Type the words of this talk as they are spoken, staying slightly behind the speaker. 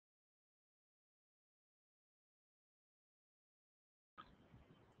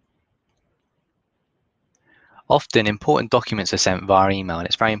Often important documents are sent via email, and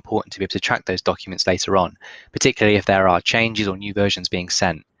it's very important to be able to track those documents later on, particularly if there are changes or new versions being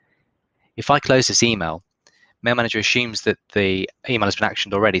sent. If I close this email, Mail Manager assumes that the email has been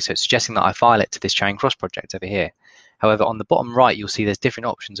actioned already, so it's suggesting that I file it to this Charing Cross project over here. However, on the bottom right, you'll see there's different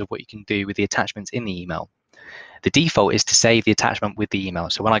options of what you can do with the attachments in the email. The default is to save the attachment with the email.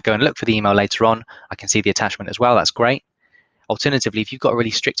 So when I go and look for the email later on, I can see the attachment as well. That's great. Alternatively, if you've got a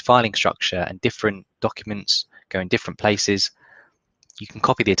really strict filing structure and different documents go in different places, you can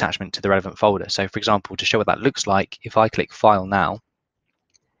copy the attachment to the relevant folder. So for example, to show what that looks like, if I click File now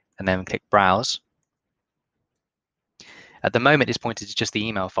and then click Browse, at the moment it's pointed to just the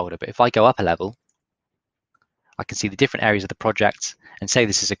email folder, but if I go up a level, I can see the different areas of the project, and say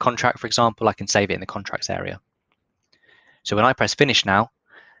this is a contract, for example, I can save it in the contracts area. So when I press Finish now,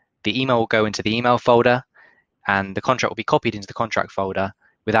 the email will go into the email folder and the contract will be copied into the contract folder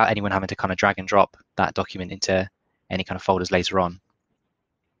without anyone having to kind of drag and drop that document into any kind of folders later on.